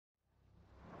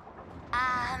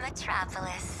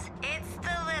Metropolis. It's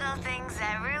the little things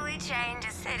that really change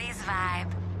a city's vibe.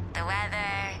 The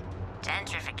weather,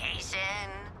 gentrification,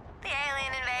 the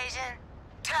alien invasion.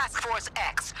 Task Force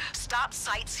X, stop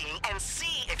sightseeing and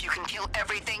see if you can kill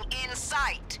everything in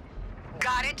sight.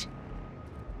 Got it?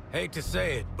 Hate to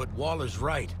say it, but Waller's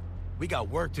right. We got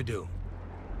work to do.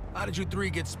 How did you three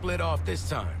get split off this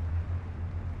time?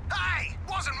 Hey!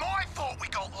 Wasn't my fault we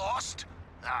got lost.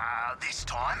 This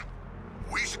time.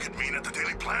 We should convene at the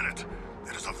Daily Planet.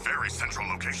 It is a very central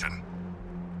location.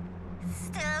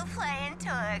 Still playing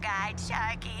tour guide,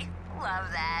 Sharky.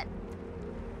 Love that.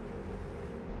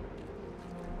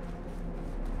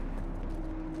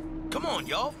 Come on,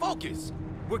 y'all, focus!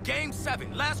 We're Game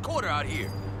 7, last quarter out here.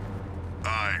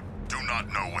 I do not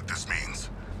know what this means.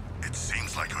 It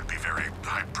seems like it would be very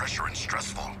high pressure and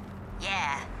stressful.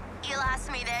 Yeah, you lost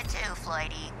me there too,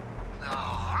 Floydie.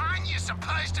 Oh, aren't you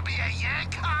supposed to be a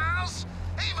Yank, Carls?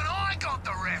 Even I got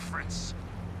the reference.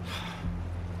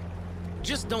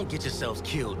 Just don't get yourselves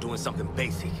killed doing something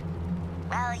basic.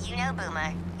 Well, you know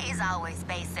Boomer. He's always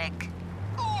basic.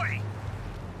 Oi!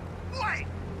 Wait!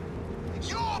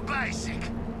 You're basic!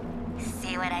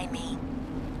 See what I mean?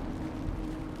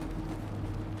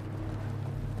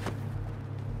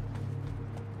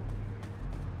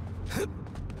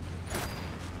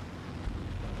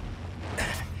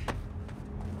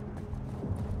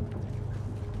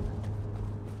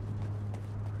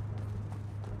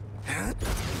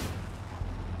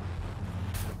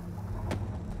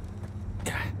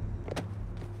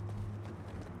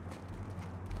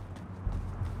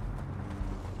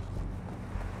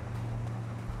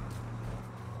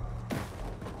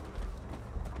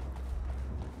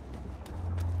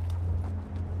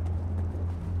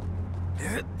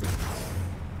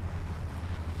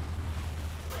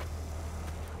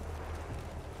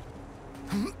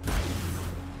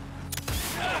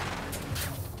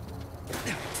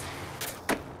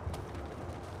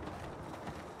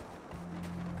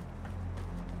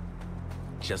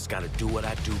 Just gotta do what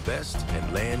I do best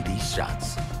and land these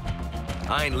shots.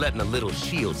 I ain't letting a little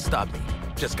shield stop me.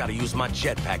 Just gotta use my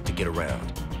jetpack to get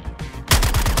around.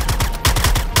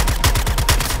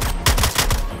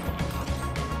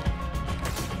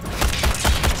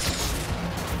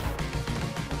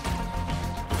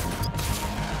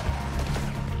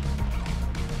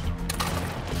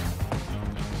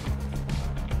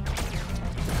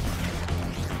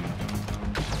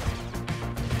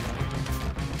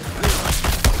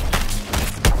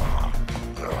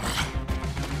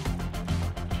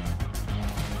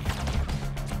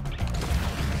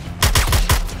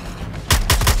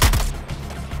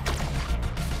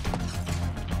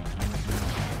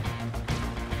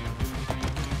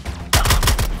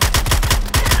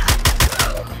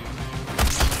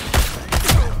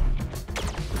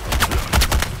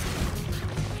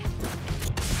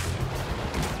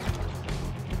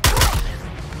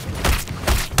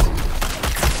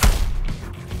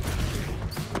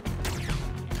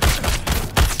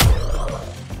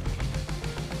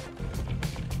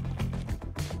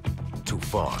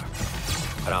 Far,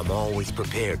 but I'm always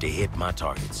prepared to hit my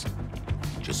targets.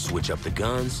 Just switch up the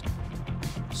guns,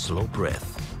 slow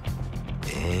breath,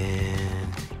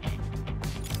 and...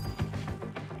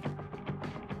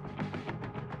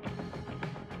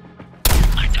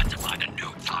 Identified a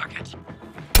new target.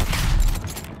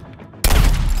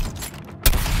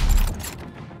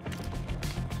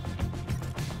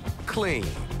 Clean,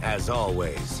 as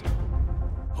always.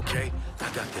 Okay,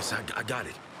 I got this, I got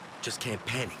it. Just can't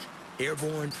panic.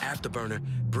 Airborne, afterburner,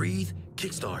 breathe,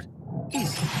 kickstart.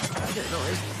 Easy. Yeah, no,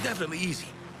 it's definitely easy.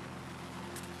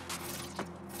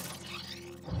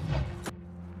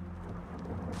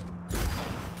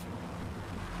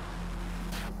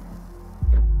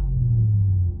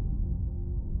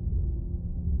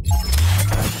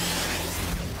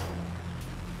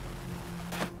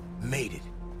 Made it.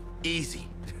 Easy.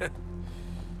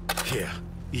 Yeah,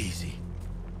 easy.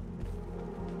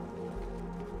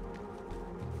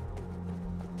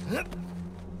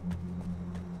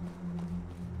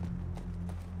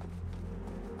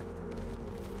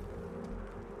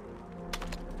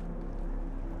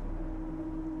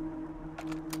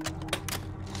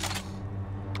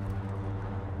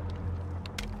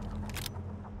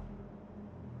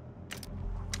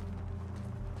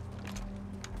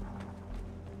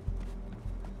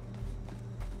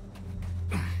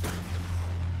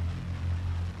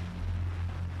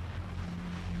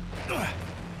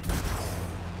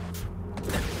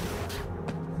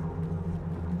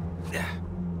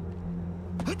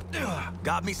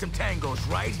 Got me some tangos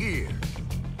right here.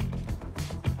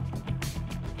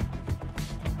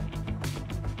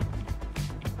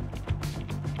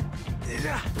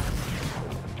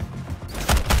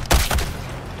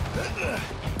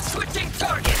 Switching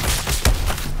targets!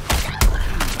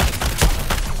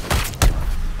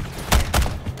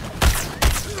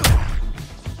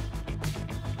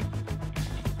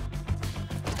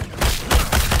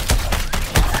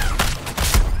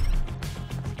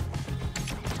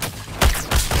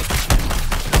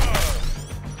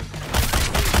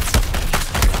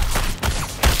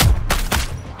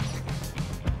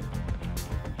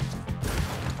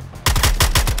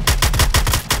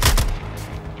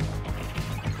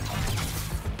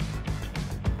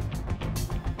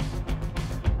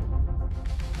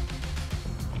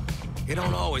 It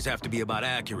don't always have to be about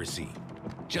accuracy,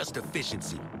 just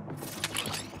efficiency.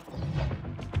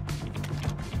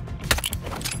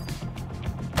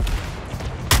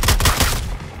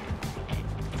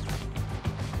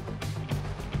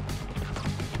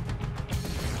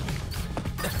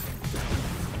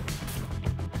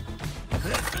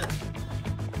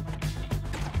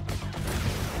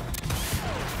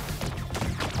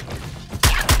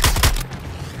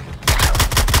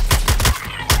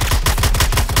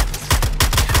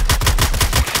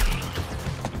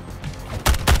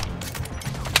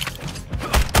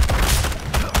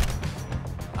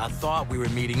 I thought we were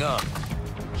meeting up.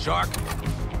 Shark?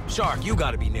 Shark, you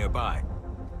gotta be nearby.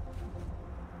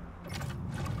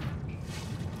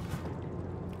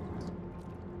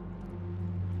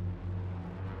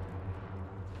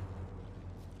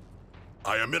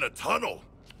 I am in a tunnel.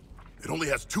 It only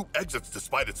has 2 exits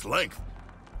despite its length,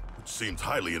 which seems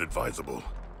highly inadvisable.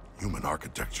 Human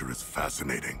architecture is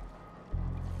fascinating.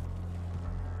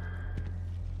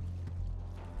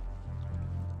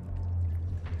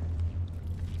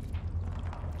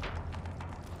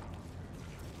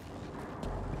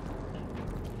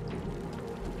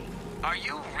 Are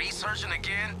you researching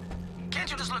again? Can't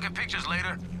you just look at pictures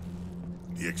later?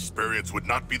 The experience would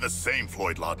not be the same,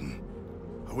 Floyd Lawton.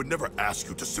 I would never ask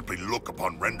you to simply look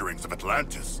upon renderings of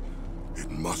Atlantis. It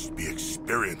must be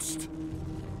experienced.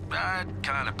 I'd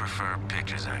kind of prefer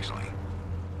pictures, actually.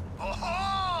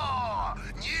 Oh,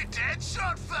 new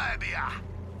Deadshot phobia.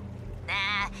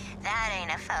 Nah, that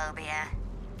ain't a phobia.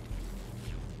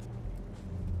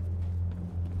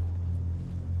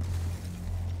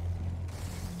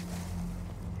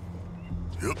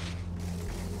 Yep.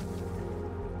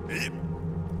 Yep.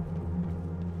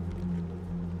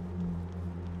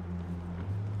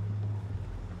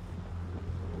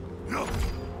 Yep.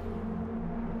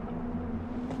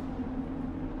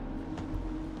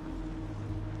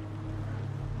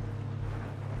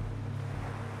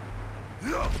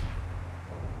 Yep.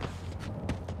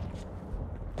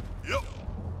 Yep.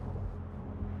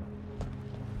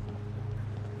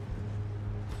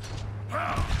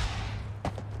 Ah.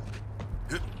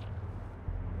 Yep.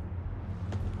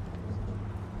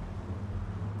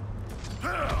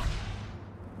 Ah.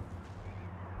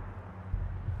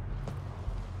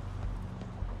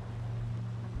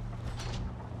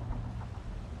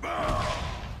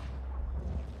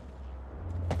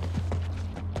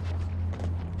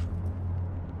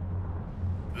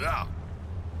 Yeah.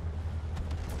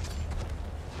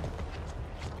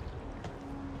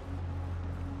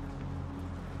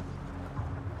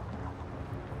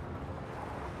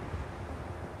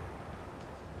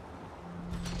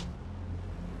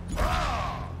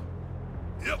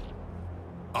 Yep.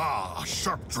 Ah, a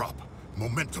sharp drop.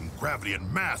 Momentum, gravity,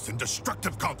 and mass in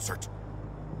destructive concert.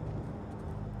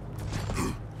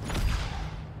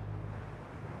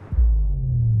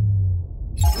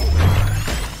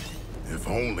 If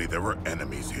only there were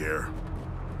enemies here.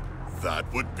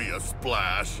 That would be a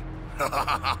splash.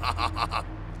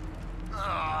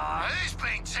 Oh, who's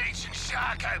been teaching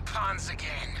Sharko puns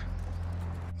again?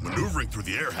 Maneuvering through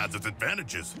the air has its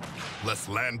advantages. Less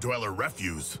land dweller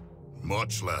refuse.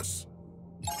 Much less.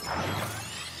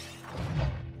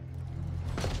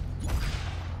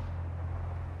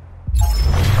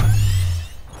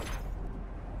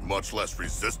 Much less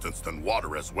resistance than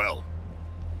water as well.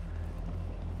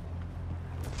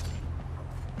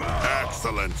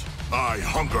 Excellent. I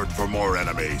hungered for more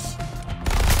enemies.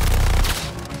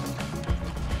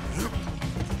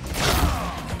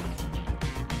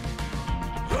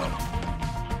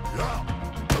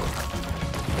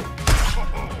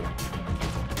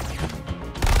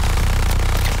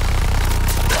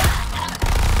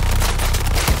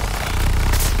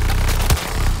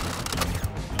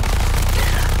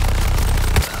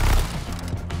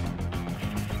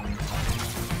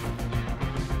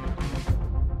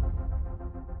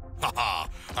 Haha,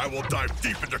 I will dive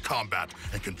deep into combat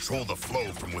and control the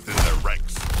flow from within their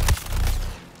ranks.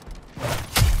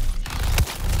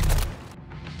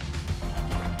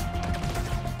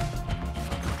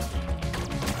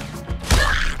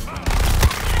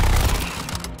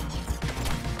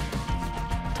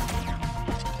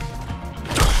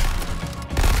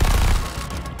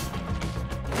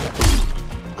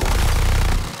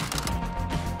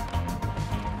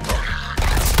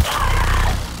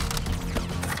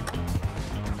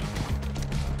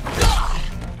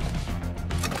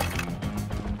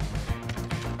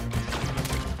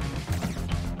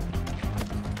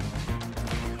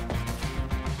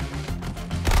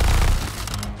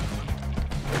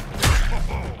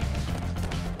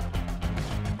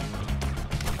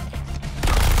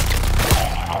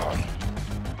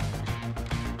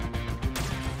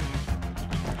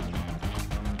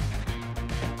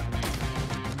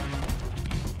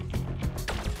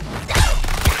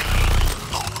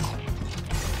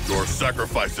 Your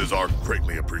sacrifices are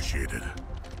greatly appreciated.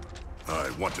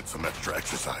 I wanted some extra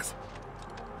exercise.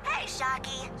 Hey,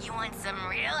 Shocky, you want some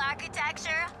real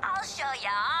architecture? I'll show you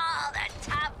all the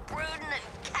top brooding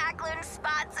and cackling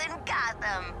spots in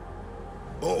Gotham.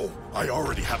 Oh, I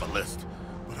already have a list,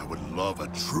 but I would love a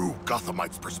true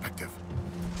Gothamite's perspective.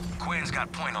 Quinn's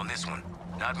got point on this one.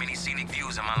 Not many scenic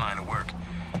views in my line of work.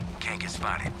 Can't get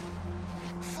spotted.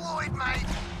 Floyd, mate,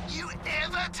 you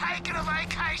ever taken a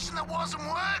vacation that wasn't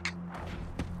work?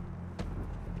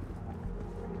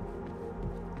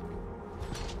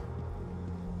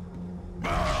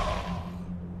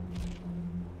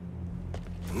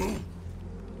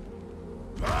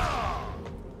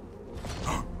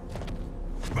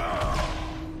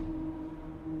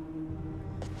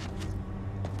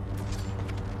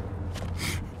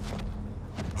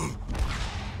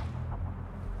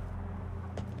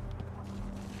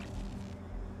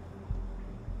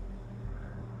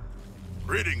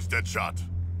 Greetings, Deadshot.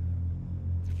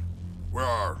 Where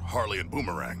are Harley and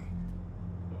Boomerang?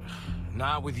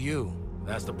 Not with you.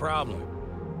 That's the problem.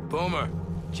 Boomer,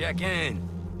 check in.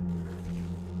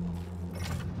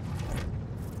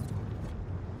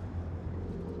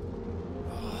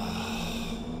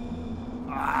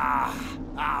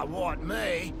 What,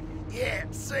 me? Yeah,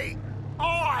 see,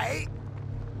 I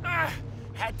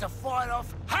had to fight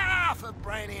off half of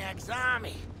Brainiac's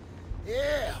army.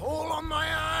 Yeah, all on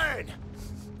my own.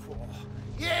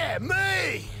 Yeah,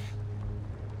 me!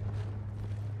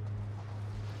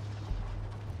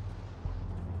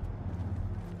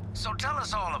 So tell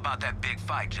us all about that big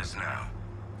fight just now.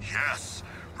 Yes,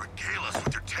 regale us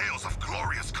with your tales of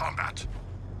glorious combat.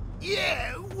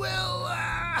 Yeah, well,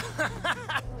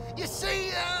 you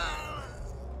see,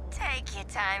 Take your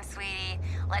time, sweetie.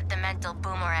 Let the mental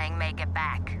boomerang make it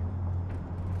back.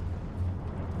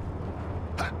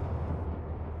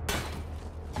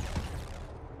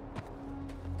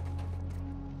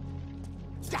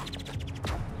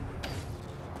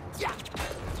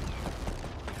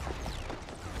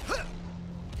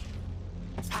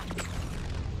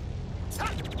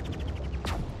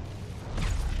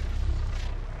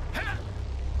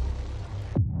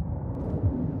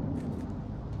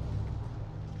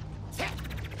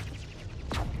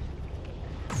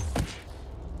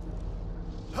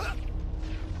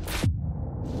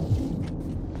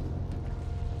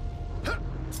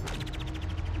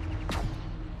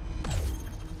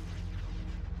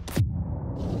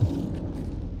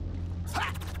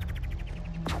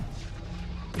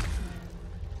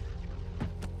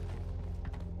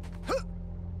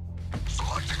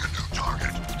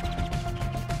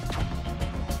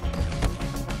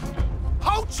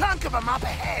 chunk of them up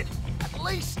ahead. At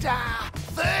least,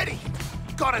 30.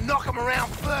 Gotta knock them around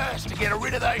first to get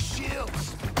rid of those shields.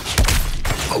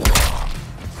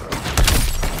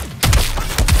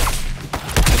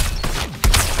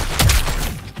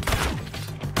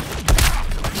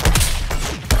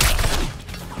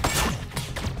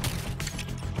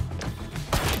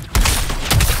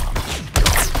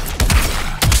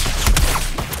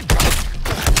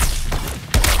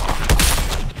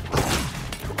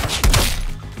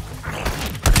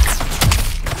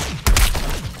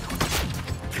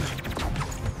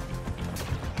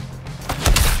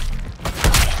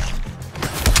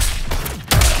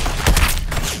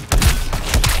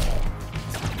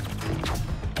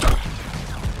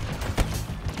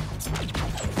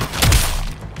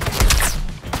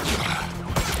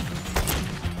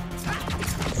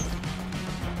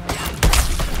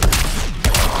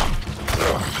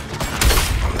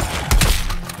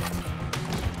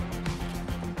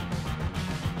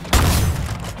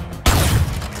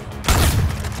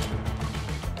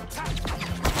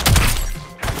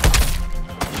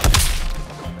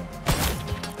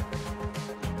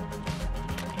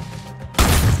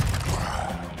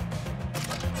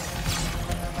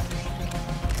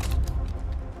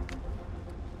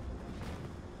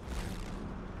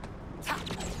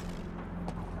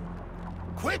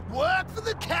 Quick work for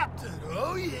the captain,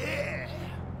 oh yeah!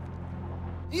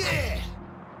 Yeah!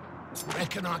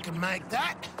 Reckon I can make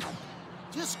that.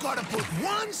 Just gotta put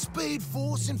one speed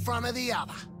force in front of the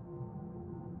other.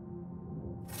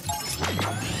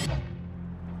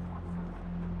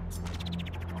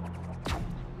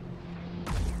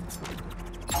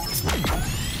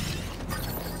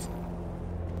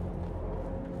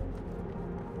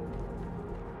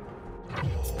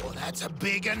 Oh, that's a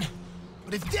big one.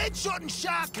 But if Deadshot and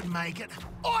Shark can make it,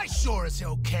 I sure as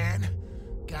hell can.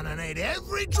 Gonna need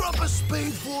every drop of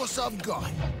speed force I've got.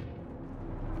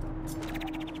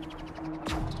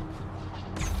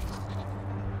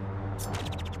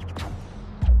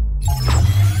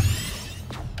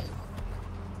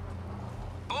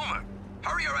 Boomer,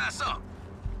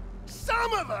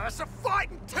 us are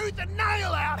fighting tooth and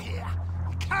nail out here.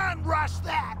 You can't rush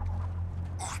that.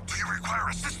 Do you require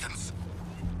assistance?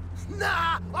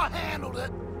 Nah, I handled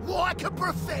it like a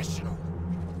professional.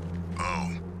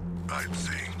 Oh, I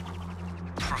see.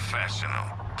 Professional.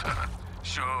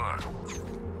 Sure.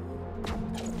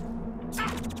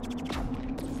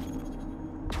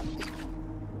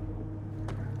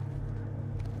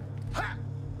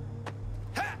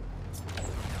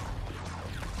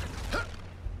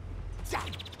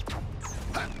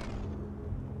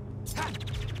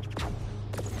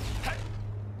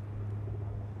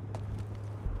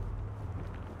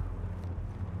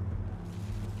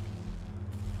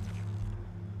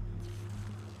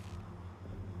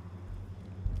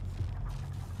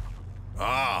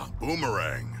 Ah,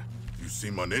 Boomerang. You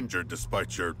seem uninjured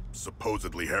despite your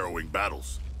supposedly harrowing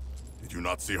battles. Did you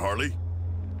not see Harley?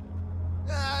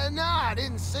 No, I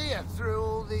didn't see her through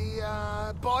all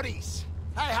the, bodies.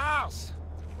 Hey, House,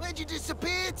 where'd you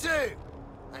disappear to?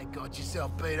 Ain't got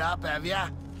yourself beat up, have ya?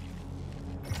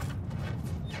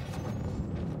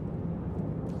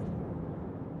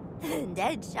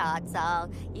 Deadshot's all.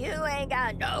 You ain't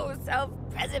got no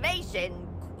self-preservation,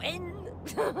 Quinn.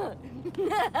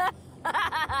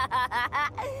 I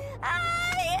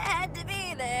had to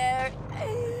be there.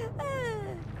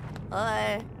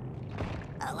 Or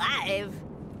alive.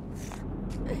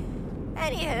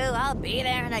 Anywho, I'll be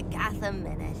there in a Gotham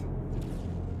minute.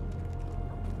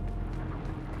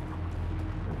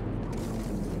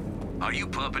 Are you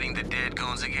puppeting the dead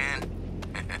goons again?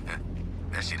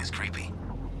 That shit is creepy.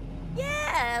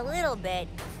 Yeah, a little bit.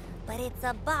 But it's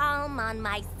a balm on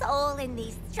my soul in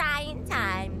these trying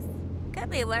times. Could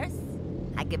be worse.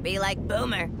 I could be like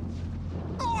Boomer.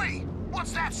 Oi!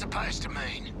 What's that supposed to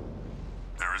mean?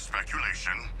 There is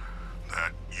speculation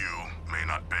that you may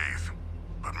not bathe,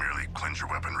 but merely cleanse your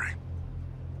weaponry.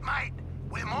 Mate,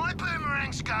 where my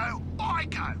boomerangs go, I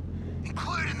go.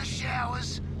 Including the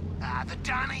showers, the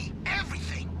dunny,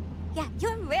 everything. Yeah,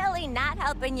 you're really not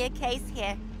helping your case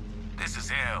here. This is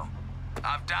hell.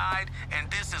 I've died,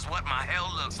 and this is what my hell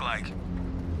looks like.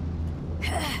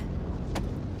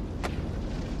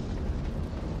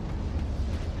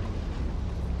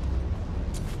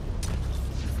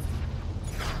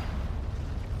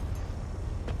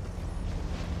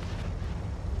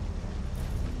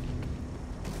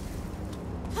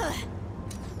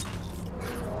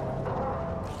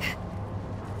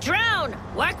 Drone,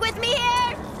 work with me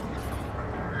here?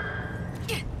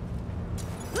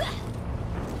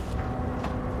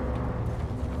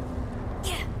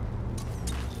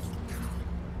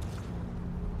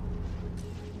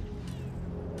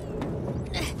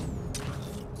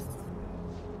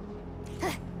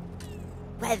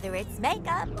 Whether it's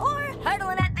makeup or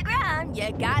hurdling at the ground,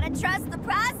 you gotta trust the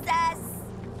process.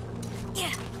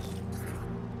 Yeah.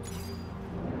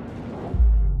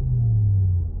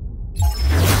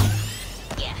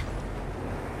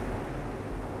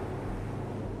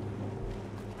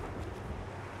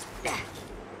 Yeah.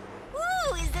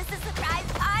 Woo, is this a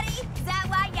surprise party? Is that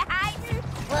why you're hiding?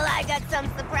 Well, I got some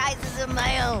surprises of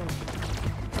my own.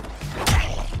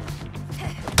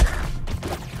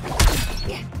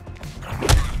 Yeah.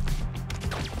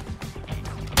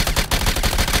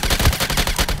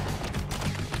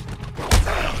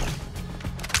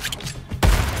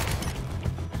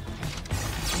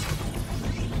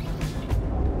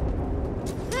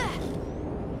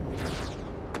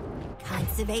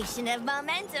 Conservation of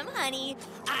momentum, honey.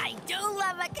 I do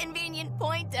love a convenient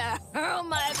point to hurl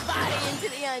my body into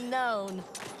the unknown.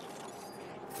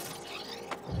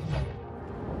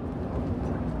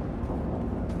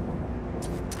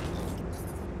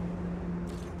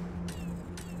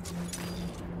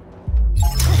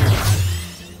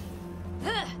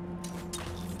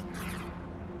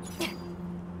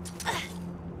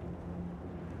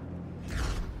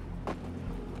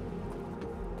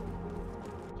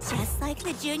 Just like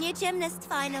the Junior Gymnast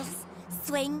Finals.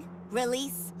 Swing,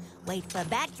 release, wait for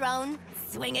back drone,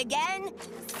 swing again,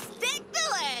 stick the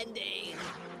landing!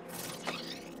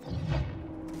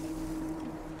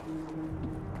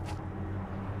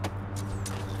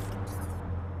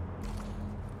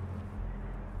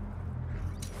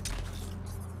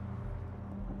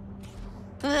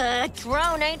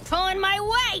 Drone ain't pulling my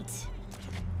weight!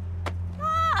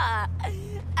 Ah!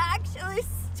 Actually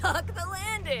stuck the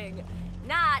landing!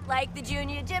 Not like the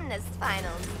Junior Gymnast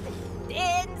Finals.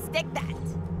 Didn't stick that.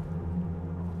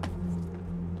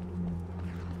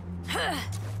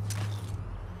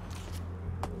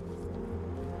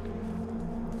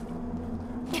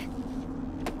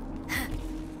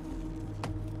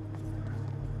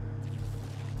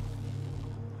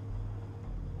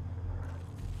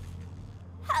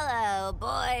 Hello,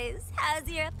 boys.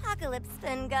 apocalypse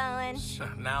been going?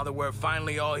 Now that we're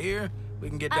finally all here, we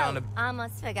can get down to...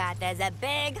 almost forgot. There's a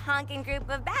big honking group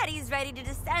of baddies ready to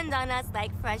descend on us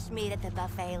like fresh meat at the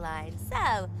buffet line.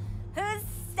 So, who's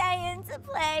staying to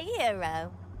play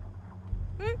hero?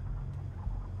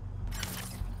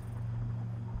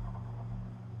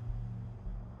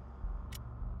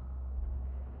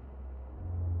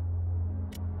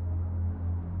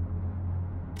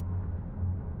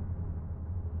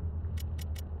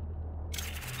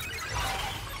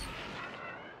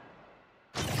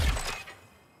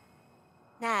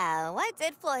 Now, what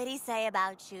did Floydie say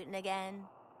about shooting again?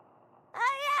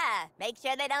 Oh yeah, make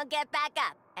sure they don't get back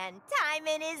up. And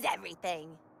timing is everything.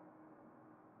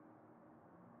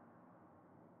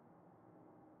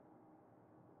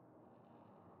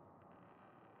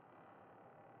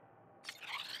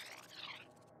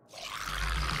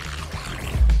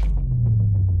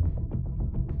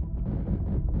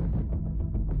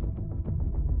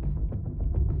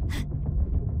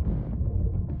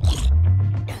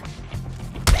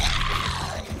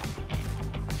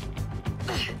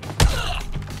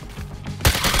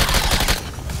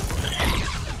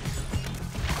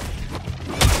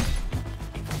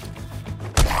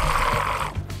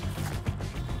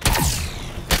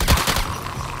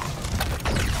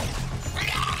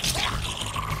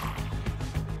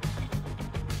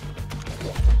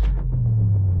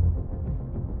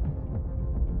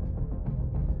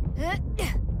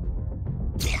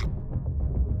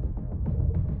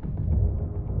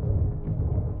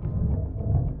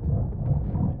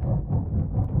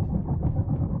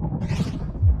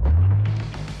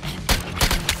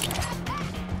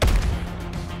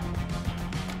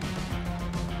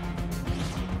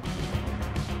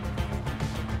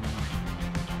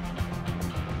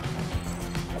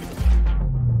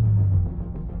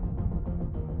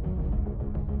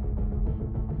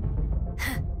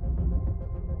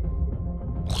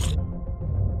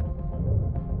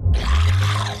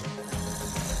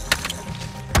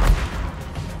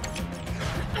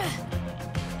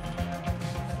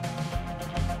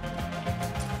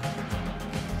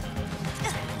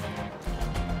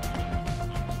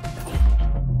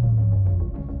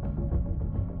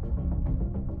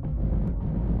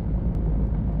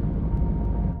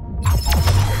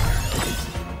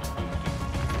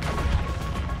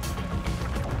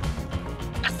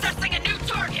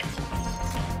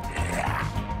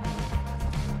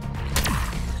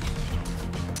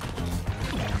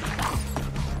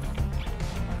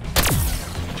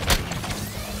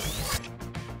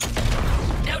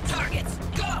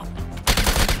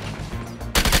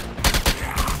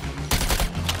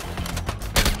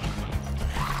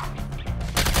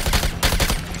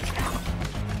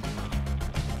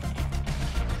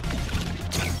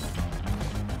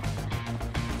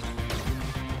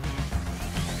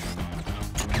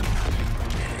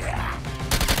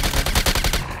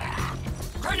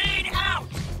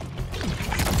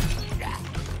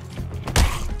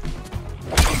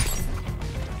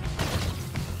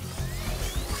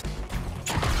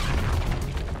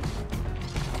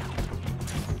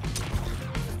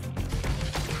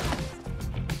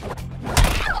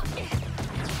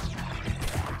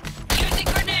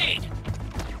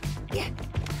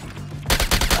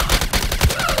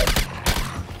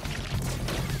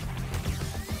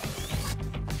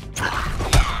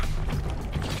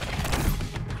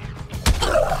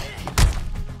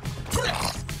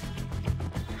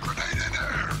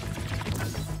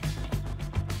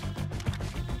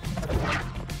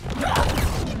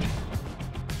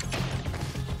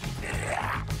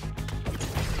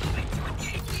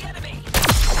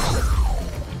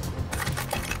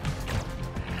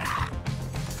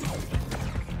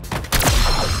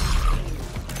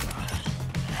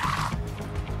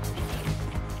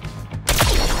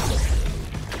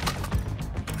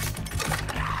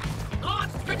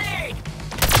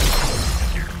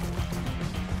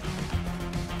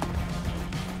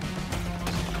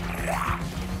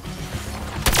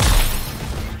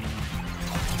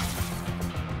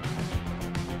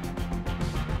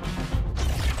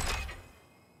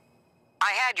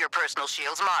 Your personal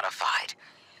shields modified.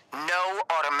 No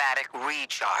automatic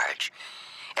recharge.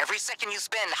 Every second you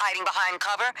spend hiding behind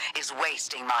cover is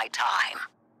wasting my time.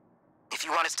 If you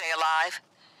want to stay alive,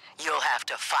 you'll have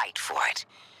to fight for it.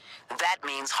 That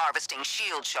means harvesting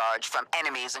shield charge from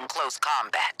enemies in close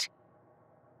combat.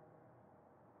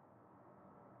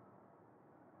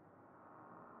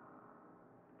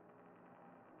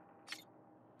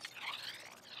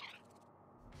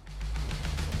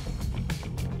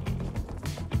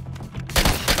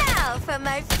 Now for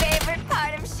my favorite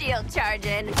part of shield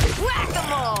charging,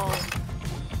 whack-a-mole!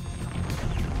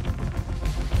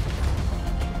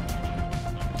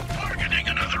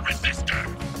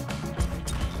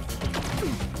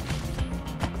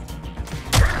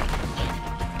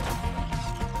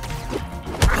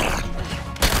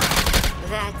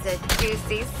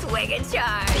 sexy swinging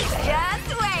charge.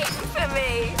 Just waiting for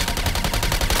me.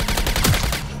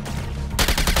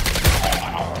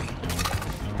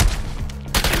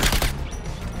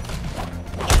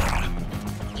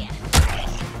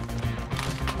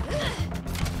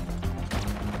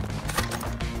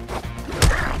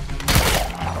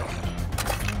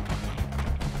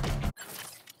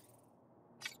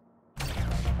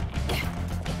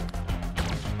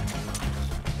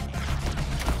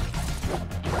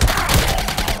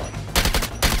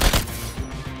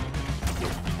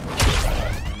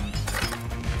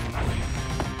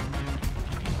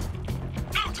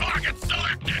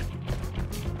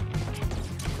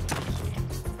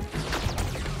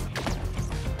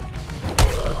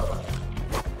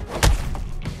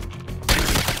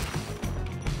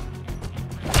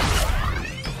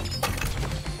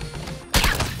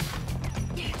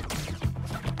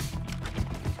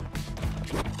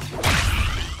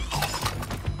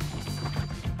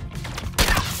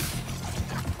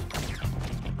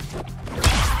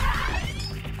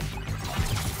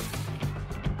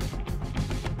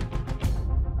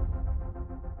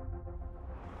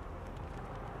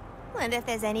 Wonder if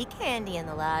there's any candy in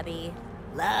the lobby.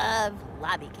 Love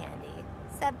lobby candy.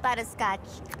 Except butterscotch.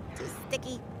 Too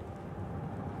sticky.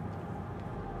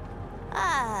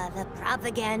 Ah, the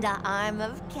propaganda arm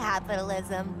of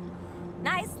capitalism.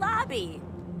 Nice lobby.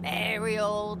 Very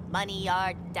old money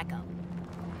art deco.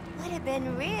 Would have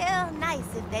been real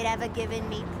nice if they'd ever given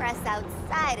me press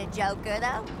outside of Joker,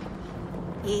 though.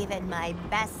 Even my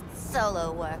best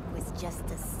solo work was just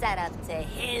a setup to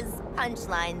his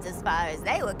punchlines as far as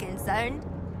they were concerned.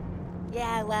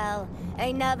 Yeah, well,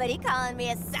 ain't nobody calling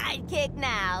me a sidekick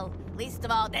now. Least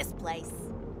of all this place.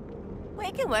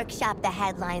 We can workshop the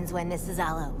headlines when this is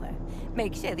all over.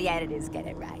 Make sure the editors get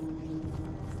it right.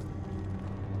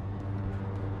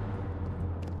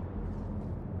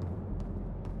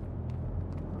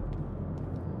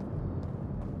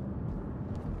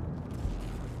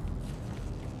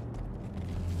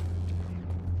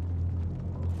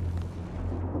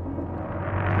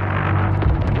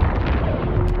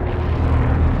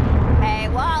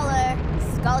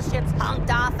 Ship's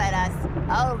honked off at us.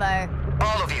 Over.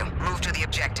 All of you, move to the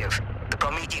objective. The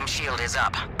Prometheum shield is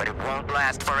up, but it won't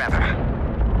last forever.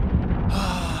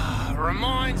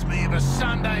 Reminds me of a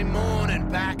Sunday morning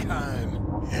back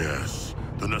home. Yes,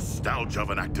 the nostalgia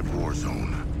of an active war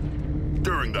zone.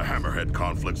 During the Hammerhead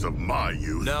conflicts of my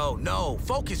youth... No,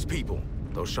 focus, people.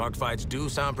 Those shark fights do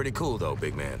sound pretty cool, though,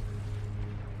 big man.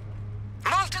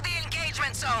 Move to the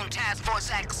engagement zone, Task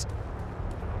Force X.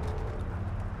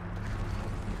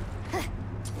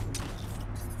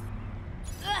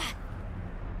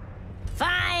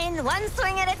 Fine, one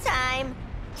swing at a time.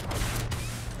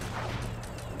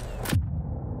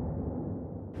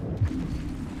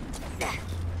 Yeah.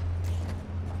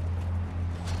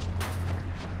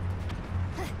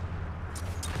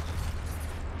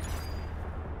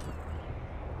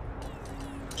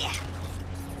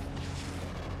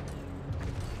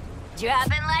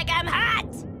 Dropping like I'm hot.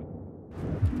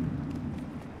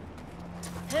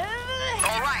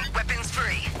 All right, weapons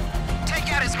free.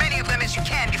 Take out as many of them as you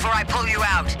can before I pull you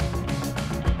out.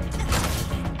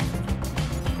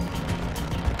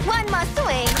 One more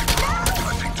swing.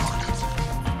 Pressing targets.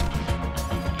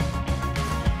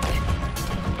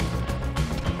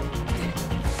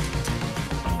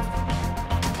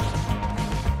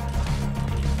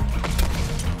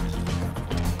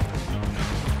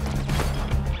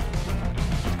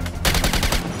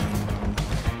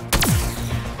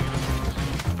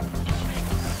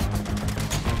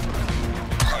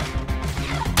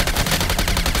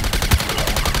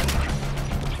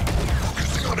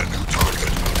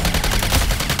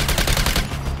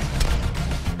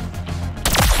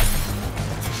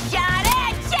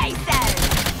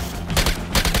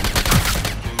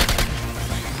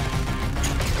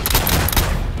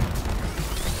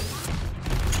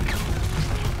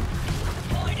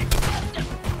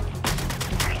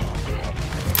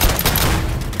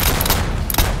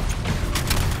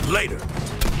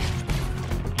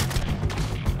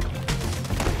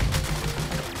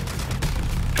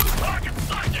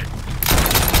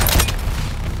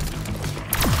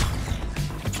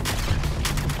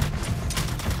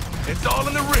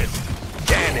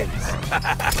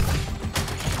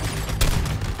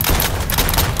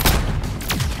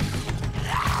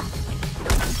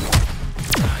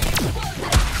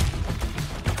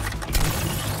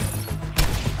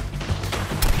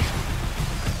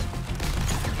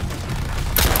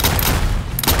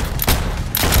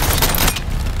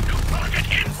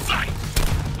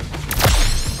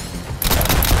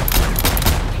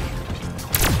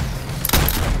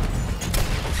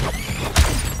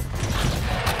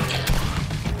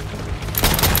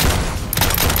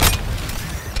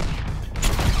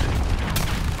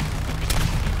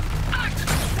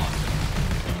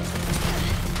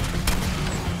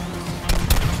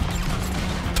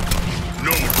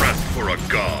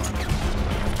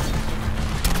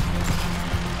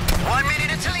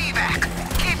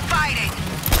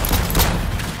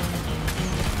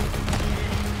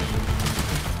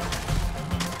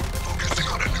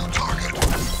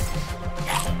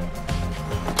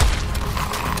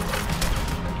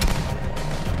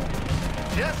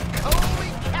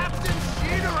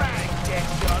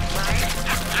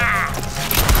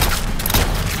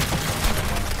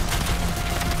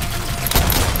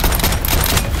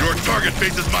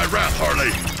 faces my wrath,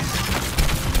 Harley.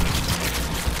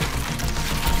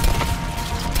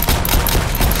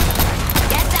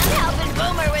 Guess I'm helping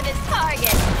Boomer with his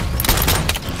target.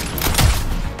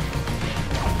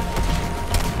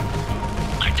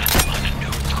 Identify a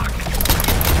new target.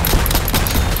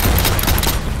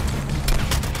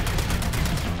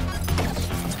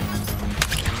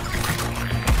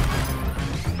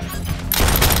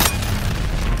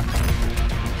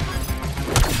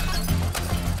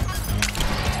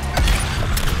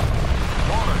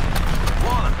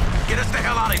 Waller, get us the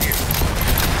hell out of here.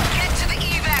 Get to the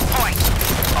evac point.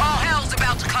 All hell's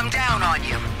about to come down on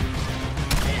you.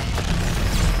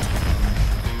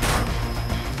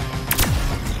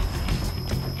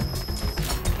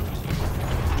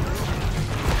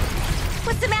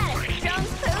 What's the matter? Jones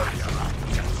poop?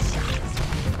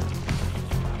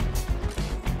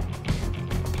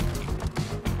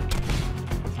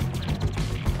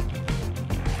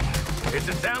 It's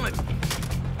a talent.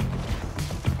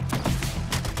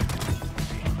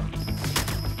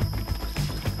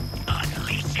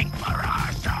 Unleashing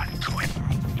barrage on Twin.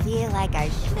 I feel like I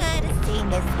should have seen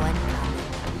this one coming.